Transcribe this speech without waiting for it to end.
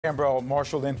Amber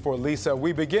Marshall in for Lisa.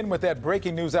 We begin with that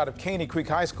breaking news out of Caney Creek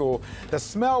High School. The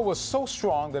smell was so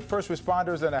strong that first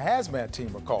responders and a hazmat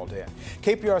team were called in.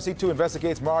 KPRC2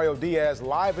 investigates Mario Diaz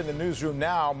live in the newsroom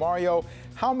now. Mario,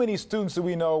 how many students do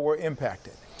we know were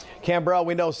impacted? Canberra,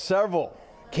 we know several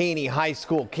Caney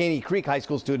Creek High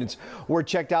School students were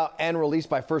checked out and released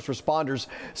by first responders,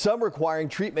 some requiring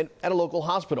treatment at a local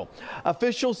hospital.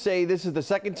 Officials say this is the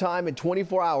second time in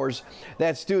 24 hours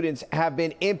that students have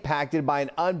been impacted by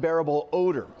an unbearable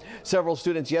odor. Several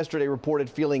students yesterday reported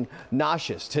feeling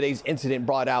nauseous. Today's incident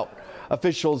brought out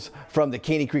officials from the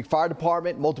Caney Creek Fire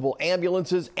Department, multiple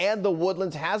ambulances, and the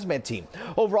Woodlands hazmat team.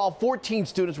 Overall, 14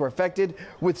 students were affected,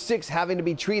 with 6 having to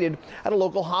be treated at a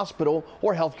local hospital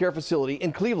or healthcare facility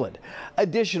in Cleveland.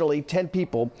 Additionally, 10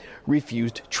 people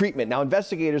refused treatment. Now,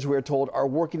 investigators, we are told, are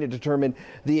working to determine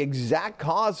the exact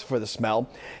cause for the smell.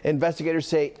 Investigators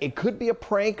say it could be a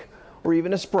prank or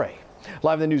even a spray.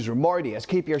 Live in the newsroom, Mario Diaz,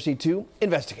 KPRC2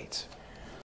 investigates.